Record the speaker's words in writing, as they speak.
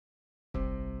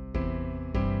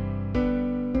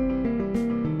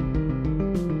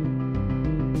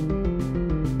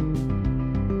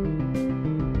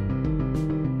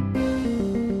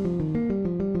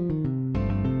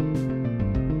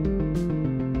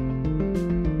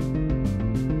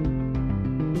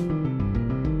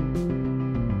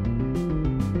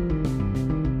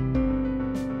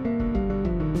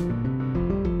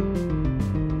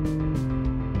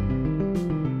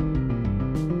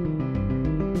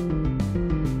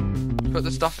Put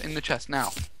the stuff in the chest now.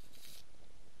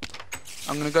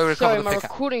 I'm gonna go recover Sorry, the my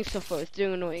pickaxe. recording software is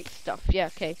doing annoying stuff. Yeah,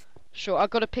 okay. Sure, I've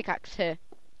got a pickaxe here.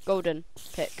 Golden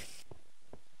pick.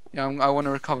 Yeah, I want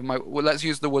to recover my... Well, let's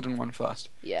use the wooden one first.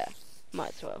 Yeah,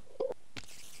 might as well.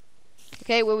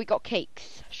 Okay, well, we got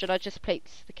cakes. Should I just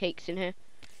place the cakes in here?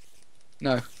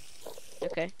 No.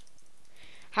 Okay.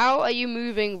 How are you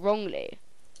moving wrongly?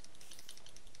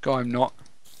 Go, I'm not.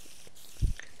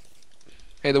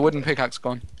 Okay, the wooden pickaxe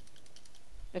gone.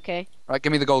 Okay, Right,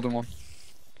 give me the golden one.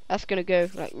 that's gonna go,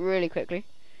 like, really quickly.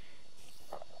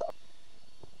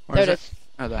 Where There is it it? is.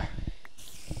 Oh, there.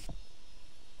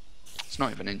 It's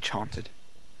not even enchanted.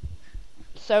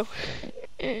 So,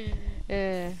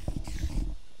 here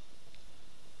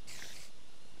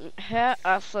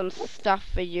are some stuff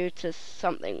for you to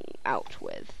something out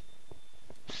with.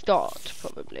 Start,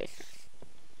 probably.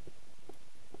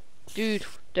 Dude,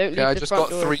 don't Okay, leave I the just front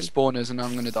got door 3 open. spawners and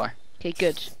I'm gonna die. Okay,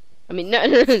 good. I mean,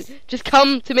 no, just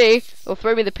come to me, or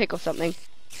throw me the pick or something.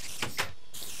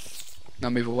 Now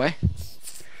move away.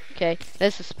 Okay,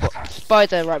 there's a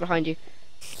spider right behind you.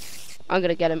 I'm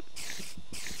gonna get him.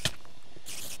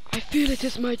 I feel it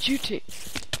is my duty.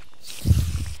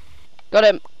 Got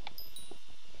him.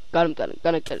 Got him, got it.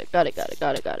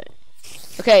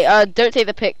 Okay, don't take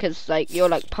the pick, cause, like, you're,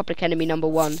 like, public enemy number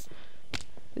 1 with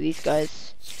these guys.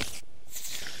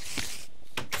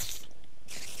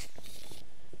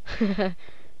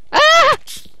 Ah!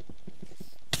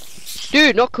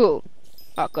 Dude, not cool.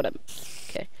 Oh, got him.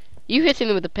 Okay. You hitting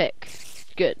them with the pick.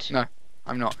 Good. No,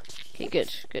 I'm not. Okay,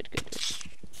 good.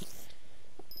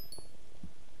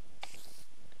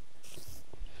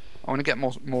 I want to get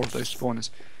more of those spawners.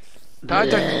 I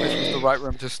don't think this was the right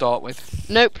room to start with.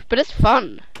 Nope, but it's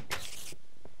fun.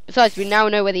 Besides, we now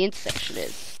know where the intersection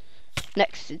is.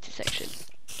 Next intersection.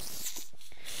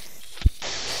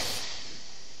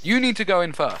 You need to go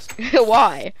in first.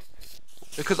 Why?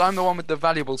 Because I'm the one with the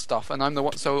valuable stuff, and I'm the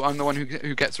one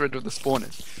who gets rid of the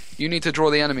spawners. You need to draw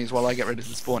the enemies while I get rid of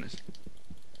the spawners.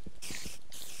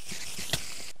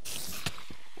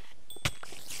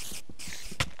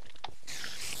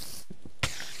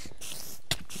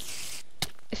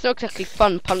 It's not exactly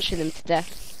fun punching them to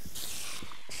death.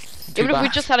 Too Even if we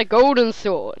bad. just had a golden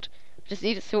sword. Just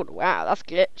need a sword. Wow, that's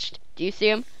glitched. Do you see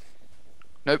him?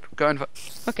 Nope, go in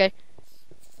first. Okay.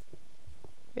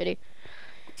 Ready?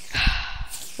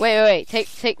 Wait.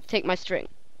 Take my string.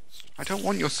 I don't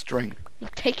want your string. I'll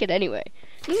take it anyway.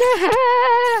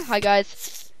 Hi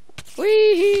guys.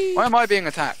 Wee. Why am I being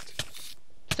attacked?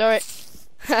 Sorry.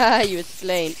 You were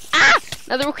slain. Ah!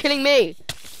 Now they're all killing me.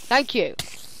 Thank you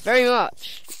very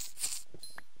much.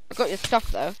 I got your stuff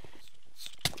though.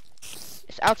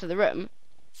 It's out of the room.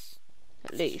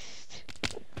 At least.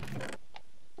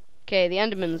 Okay, the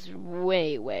Enderman's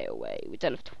way away. We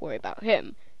don't have to worry about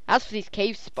him. As for these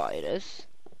cave spiders.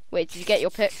 Wait, did you get your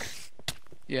pick?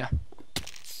 Yeah.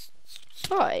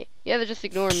 Hi. Yeah, they're just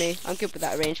ignoring me. I'm good with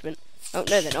that arrangement. Oh,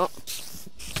 no, they're not.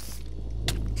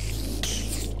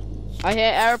 I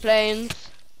hear aeroplanes.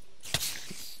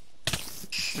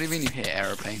 What do you mean you hear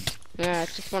aeroplanes? Yeah,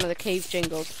 it's just one of the cave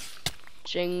jingles.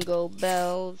 Jingle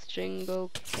bells,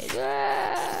 jingle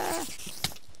ah!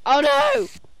 Oh no!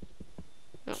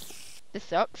 Oh, this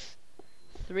sucks.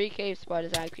 3 cave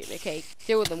spiders active. Okay,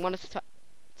 deal with them one at a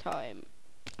time.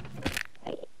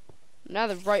 Now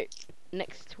they're right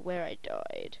next to where I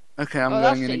died. Okay, I'm Oh,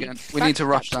 going in that's it. again. We need to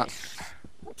rush Backstab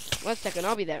that. 1 second,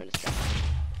 I'll be there in a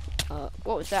second.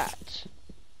 What was that?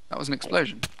 That was an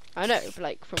explosion. I know, but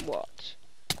like, from what?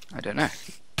 I don't know.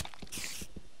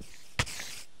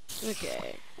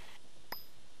 Okay.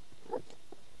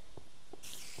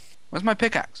 Where's my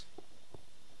pickaxe?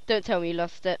 Don't tell me you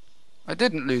lost it. I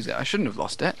didn't lose it. I shouldn't have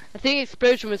lost it. I think the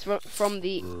explosion was from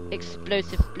the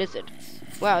explosive blizzard.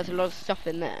 Wow, there's a lot of stuff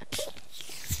in there.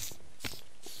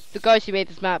 The guys who made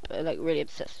this map are like really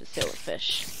obsessed with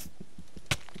silverfish.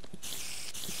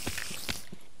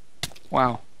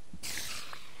 Wow.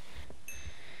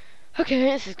 Okay,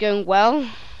 this is going well.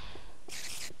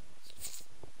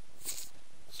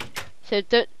 So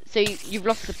you've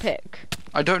lost the pick.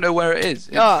 I don't know where it is.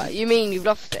 Oh, you mean you've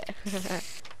lost it?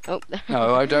 Oh.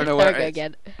 No, I don't know where There we it go is.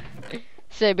 again.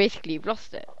 So basically, you've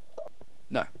lost it.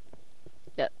 No.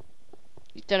 Yeah.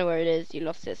 You don't know where it is. You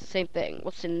lost it. It's the same thing.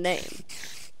 What's the name?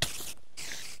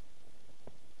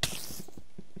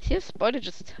 See a spider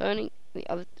just turning the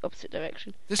opposite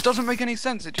direction? This doesn't make any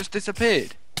sense. It just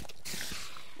disappeared.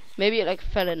 Maybe it like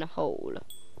fell in a hole.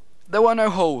 There were no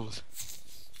holes.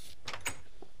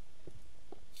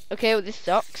 Okay, well this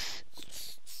sucks.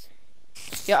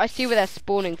 Yeah, I see where they're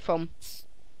spawning from.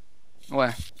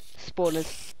 Where?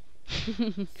 Spawners.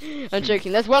 I'm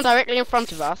joking. There's one directly in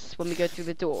front of us when we go through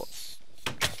the door.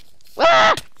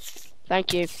 Ah!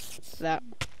 Thank you for that.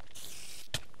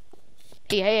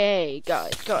 Hey,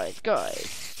 guys.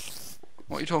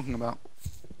 What are you talking about?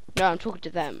 No, I'm talking to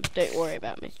them. Don't worry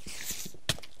about me.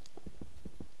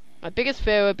 My biggest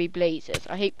fear would be blazes.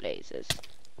 I hate blazes.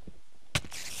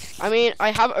 I mean,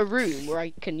 I have a room where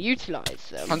I can utilize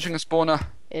them. Punching a spawner.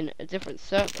 In a different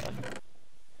server.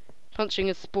 Punching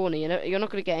a spawner, you're not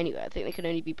going to get anywhere. I think they can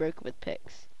only be broken with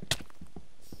picks.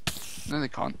 No, they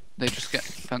can't. They just get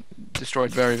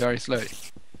destroyed very, very slowly.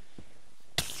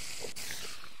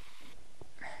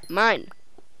 Mine.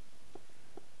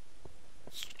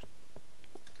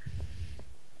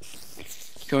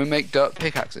 Can we make dirt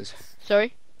pickaxes?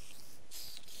 Sorry?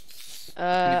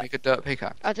 Can you make a dirt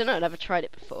pickaxe? I don't know, I've never tried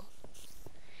it before.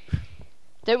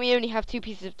 Don't we only have 2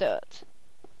 pieces of dirt?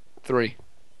 3.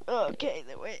 Okay,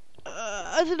 then wait.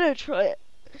 I don't know, try it.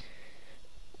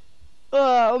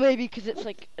 Or maybe because it's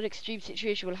like an extreme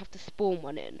situation, we'll have to spawn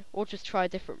one in. Or just try a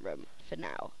different room for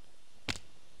now.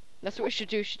 That's what we should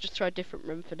do, we should just try a different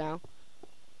room for now.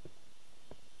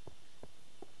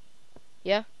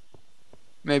 Yeah?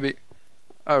 Maybe.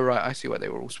 Oh, right, I see where they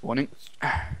were all spawning.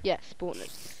 Yeah,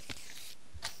 spawners.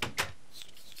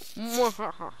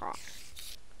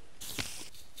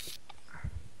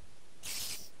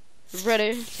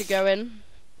 Ready to go in.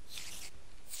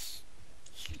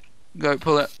 Go,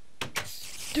 pull it.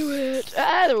 Do it!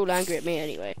 Ah, they're all angry at me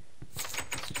anyway.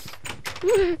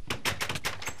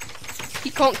 He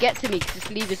can't get to me because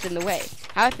his lever's in the way.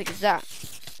 How epic is that?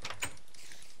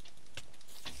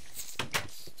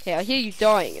 Okay, I hear you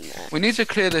dying in there. We need to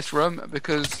clear this room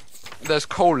because there's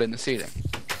coal in the ceiling.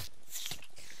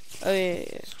 Oh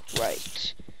yeah.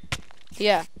 Right.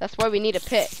 Yeah, that's why we need a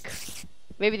pick.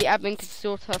 Maybe the admin could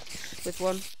sort us with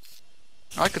one.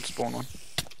 I could spawn one.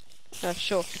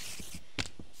 Sure.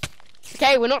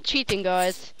 Okay, we're not cheating,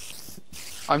 guys.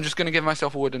 I'm just gonna give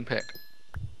myself a wooden pick.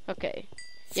 Okay.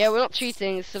 Yeah, we're not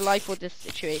cheating. It's a life or death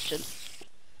situation.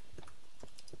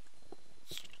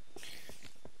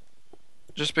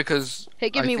 Just because. Hey,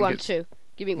 give I me think one it's... too.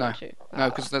 Give me one too. No,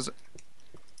 because there's.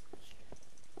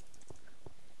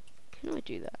 How do I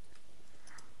do that?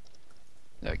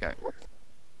 There we go.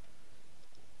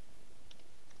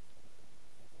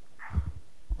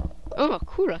 Oh,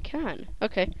 cool, I can.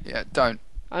 Okay. Yeah, don't.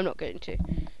 I'm not going to.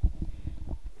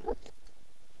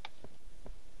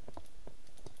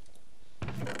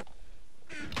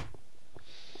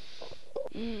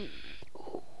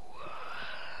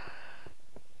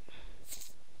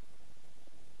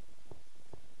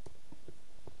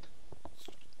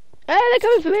 Hey, they're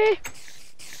coming for me!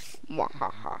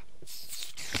 Mwahaha.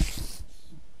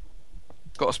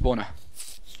 Got a spawner.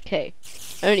 Okay.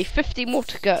 Only 50 more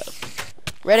to go.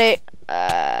 Ready?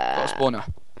 Got a spawner.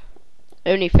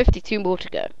 Only 52 more to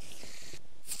go.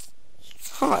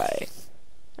 Hi.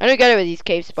 I don't get it with these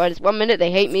cave spiders. 1 minute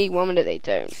they hate me, 1 minute they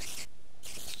don't.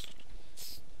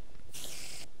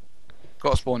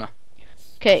 Got a spawner.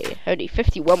 Okay, only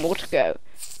 51 more to go.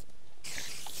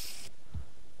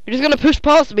 You're just gonna push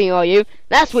past me, are you?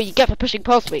 That's what you get for pushing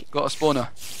past me. Got a spawner.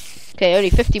 Okay,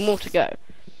 only 50 more to go.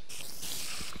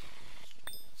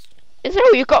 Is that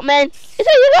all you got, man? Is that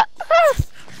all you got? Ah!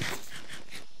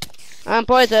 I'm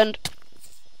poisoned.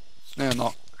 No, you're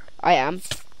not. I am.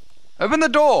 Open the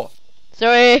door!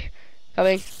 Sorry.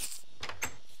 Coming.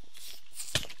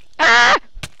 Ah!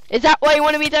 Is that why you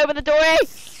wanted me to open the door, eh?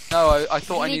 No, I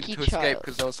thought I Sneaky needed to escape child.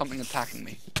 because there was something attacking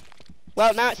me.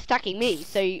 Well, now it's attacking me,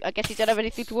 so I guess you don't have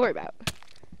anything to worry about.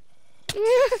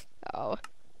 Oh.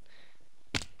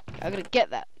 I'm gonna get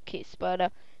that key spider.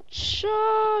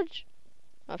 Charge!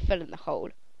 I fell in the hole.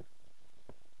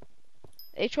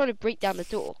 Are you trying to break down the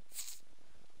door?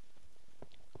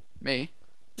 Me?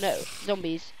 No,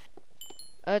 zombies.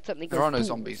 I heard something. There are no boom.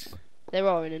 zombies. There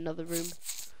are in another room.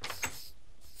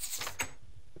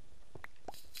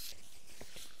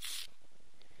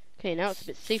 Okay, now it's a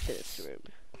bit safer, this room.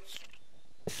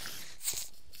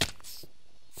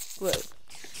 Whoa.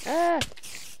 Ah!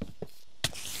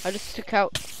 I just took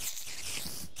out...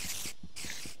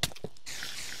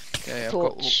 Okay, I've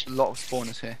Torch. got a lot of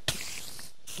spawners here.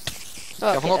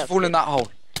 Oh, I've not fallen in that hole.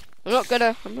 I'm not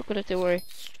gonna, don't worry.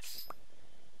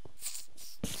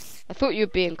 I thought you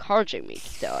would be encouraging me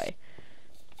to die.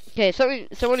 Okay,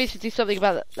 someone needs to do something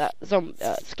about that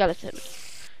skeleton.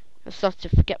 I started to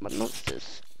forget my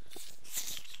monsters.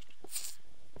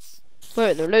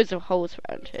 Whoa, there are loads of holes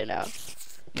around here now.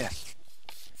 Yes.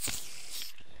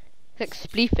 It's like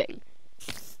spleefing.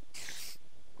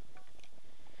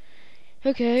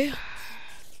 Okay.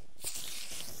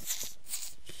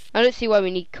 I don't see why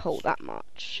we need coal that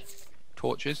much.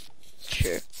 Torches.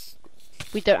 True.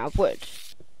 We don't have wood.